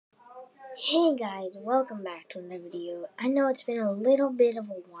Hey guys, welcome back to another video. I know it's been a little bit of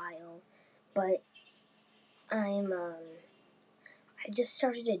a while, but I just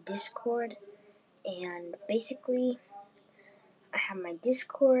started a Discord, and basically I have my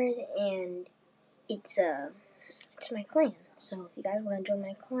Discord, and it's my clan. So if you guys want to join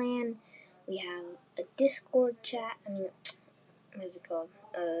my clan, we have a Discord chat. What is it called?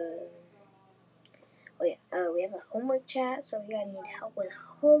 We have a homework chat. So if you guys need help with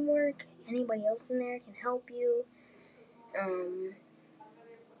homework, anybody else in there can help you.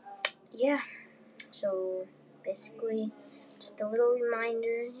 Yeah. So basically, just a little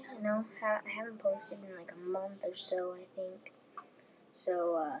reminder. I know I haven't posted in like a month or so, I think.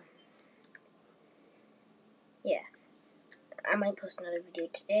 So yeah, I might post another video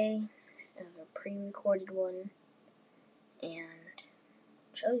today of a pre-recorded one and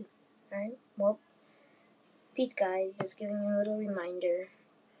show you. Alright, well, peace guys, just giving you a little reminder.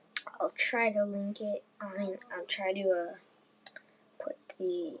 I'll try to link it. I'll try to put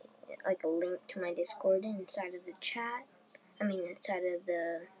a link to my Discord inside of the chat. Inside of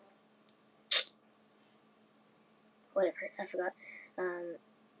the whatever, I forgot.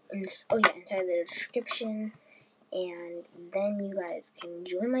 Inside the description, and then you guys can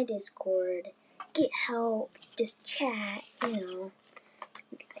join my Discord, get help, just chat, you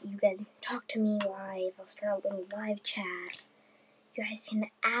guys talk to me live. I'll start a little live chat. You guys can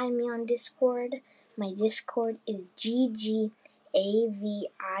add me on Discord. My Discord is GGAVIN,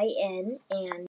 and